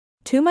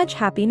Too Much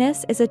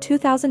Happiness is a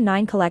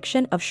 2009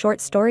 collection of short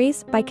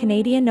stories by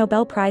Canadian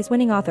Nobel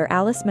Prize-winning author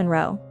Alice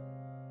Munro.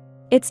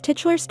 Its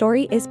titular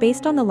story is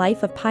based on the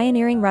life of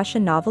pioneering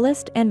Russian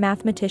novelist and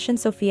mathematician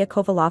Sofia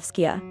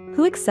Kovalevskaya,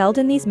 who excelled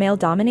in these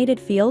male-dominated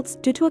fields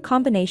due to a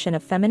combination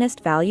of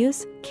feminist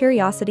values,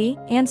 curiosity,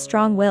 and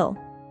strong will.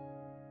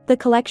 The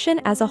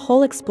collection as a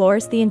whole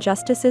explores the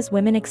injustices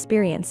women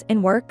experience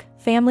in work,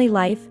 family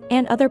life,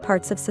 and other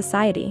parts of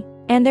society,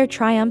 and their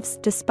triumphs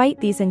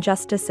despite these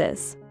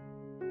injustices.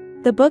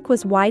 The book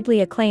was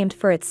widely acclaimed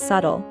for its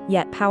subtle,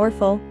 yet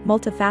powerful,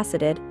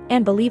 multifaceted,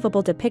 and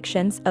believable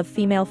depictions of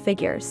female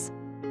figures.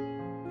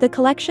 The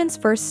collection's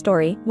first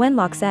story,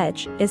 Wenlock's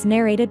Edge, is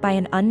narrated by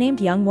an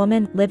unnamed young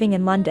woman living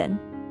in London.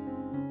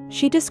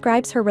 She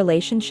describes her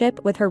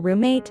relationship with her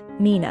roommate,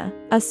 Nina,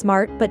 a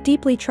smart but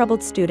deeply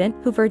troubled student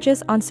who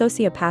verges on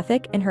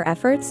sociopathic in her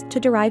efforts to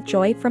derive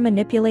joy from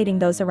manipulating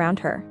those around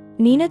her.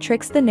 Nina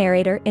tricks the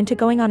narrator into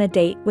going on a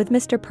date with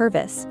Mr.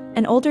 Purvis,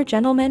 an older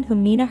gentleman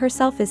whom Nina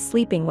herself is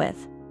sleeping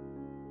with.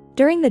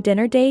 During the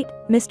dinner date,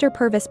 Mr.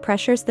 Purvis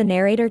pressures the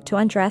narrator to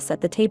undress at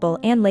the table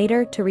and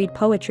later to read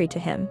poetry to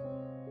him.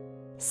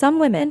 Some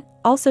Women,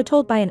 also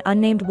told by an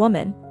unnamed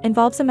woman,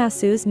 involves a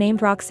masseuse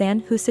named Roxanne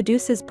who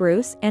seduces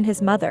Bruce and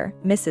his mother,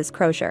 Mrs.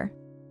 Crozier.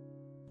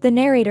 The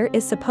narrator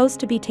is supposed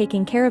to be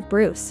taking care of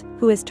Bruce,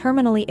 who is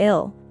terminally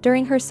ill,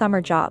 during her summer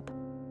job.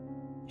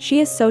 She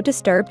is so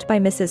disturbed by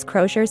Mrs.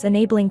 Crozier's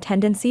enabling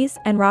tendencies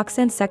and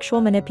Roxanne's sexual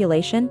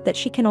manipulation that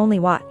she can only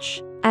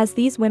watch, as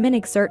these women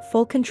exert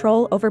full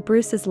control over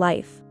Bruce's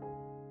life.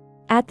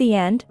 At the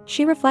end,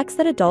 she reflects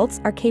that adults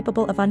are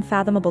capable of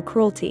unfathomable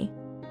cruelty.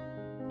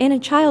 In A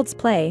Child's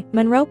Play,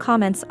 Munro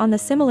comments on the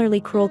similarly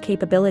cruel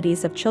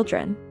capabilities of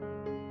children.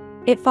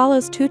 It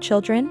follows two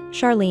children,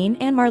 Charlene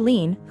and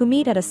Marlene, who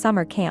meet at a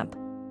summer camp.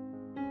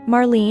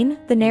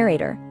 Marlene, the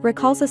narrator,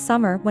 recalls a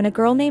summer when a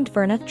girl named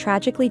Verna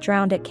tragically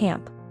drowned at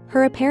camp.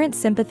 Her apparent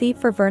sympathy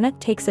for Verna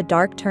takes a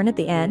dark turn at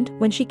the end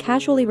when she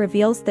casually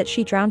reveals that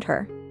she drowned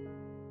her.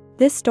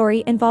 This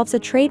story involves a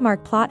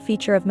trademark plot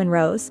feature of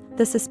Munro's,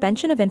 the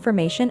suspension of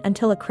information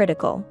until a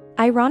critical,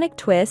 ironic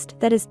twist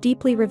that is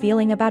deeply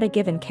revealing about a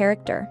given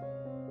character.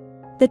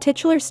 The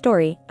titular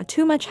story,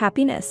 Too Much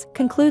Happiness,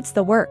 concludes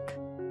the work.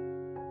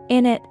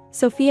 In it,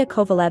 Sofia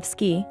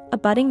Kovalevskaya, a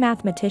budding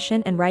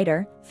mathematician and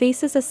writer,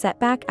 faces a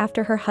setback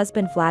after her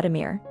husband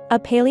Vladimir, a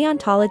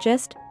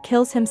paleontologist,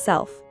 kills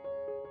himself.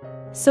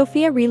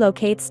 Sofia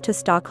relocates to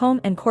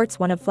Stockholm and courts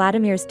one of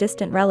Vladimir's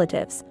distant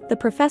relatives, the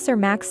professor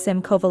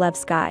Maxim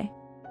Kovalevskaya.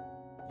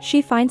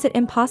 She finds it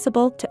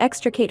impossible to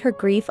extricate her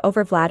grief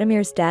over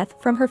Vladimir's death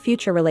from her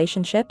future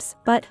relationships,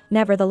 but,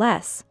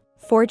 nevertheless,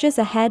 forges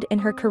ahead in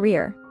her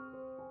career.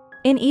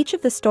 In each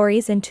of the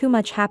stories in Too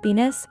Much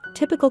Happiness,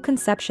 typical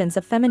conceptions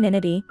of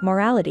femininity,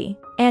 morality,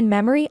 and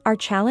memory are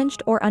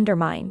challenged or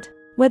undermined.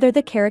 Whether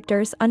the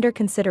characters under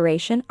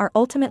consideration are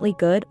ultimately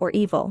good or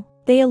evil,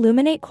 they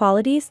illuminate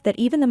qualities that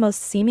even the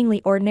most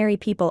seemingly ordinary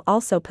people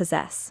also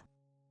possess.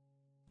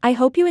 I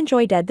hope you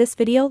enjoyed this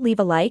video. Leave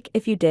a like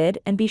if you did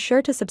and be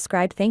sure to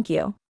subscribe. Thank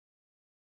you.